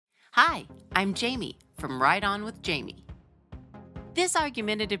Hi, I'm Jamie from Write On with Jamie. This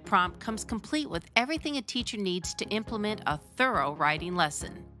argumentative prompt comes complete with everything a teacher needs to implement a thorough writing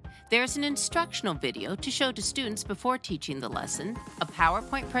lesson. There's an instructional video to show to students before teaching the lesson, a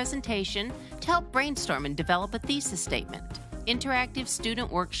PowerPoint presentation to help brainstorm and develop a thesis statement, interactive student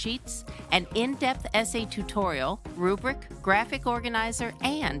worksheets, an in-depth essay tutorial, rubric, graphic organizer,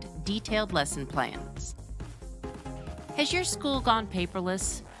 and detailed lesson plans. Has your school gone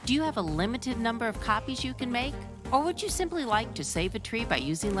paperless? Do you have a limited number of copies you can make? Or would you simply like to save a tree by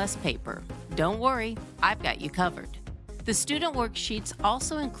using less paper? Don't worry, I've got you covered. The student worksheets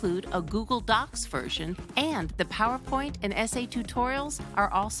also include a Google Docs version, and the PowerPoint and essay tutorials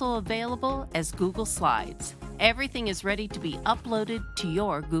are also available as Google Slides. Everything is ready to be uploaded to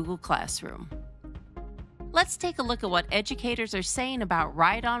your Google Classroom. Let's take a look at what educators are saying about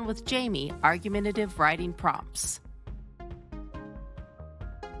Write On with Jamie argumentative writing prompts.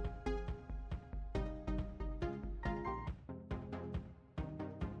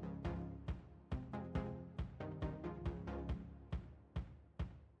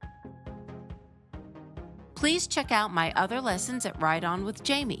 Please check out my other lessons at Write On with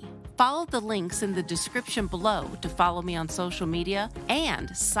Jamie. Follow the links in the description below to follow me on social media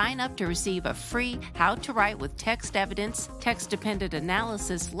and sign up to receive a free How to Write with Text Evidence, Text-Dependent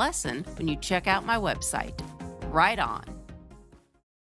Analysis lesson when you check out my website. Write On.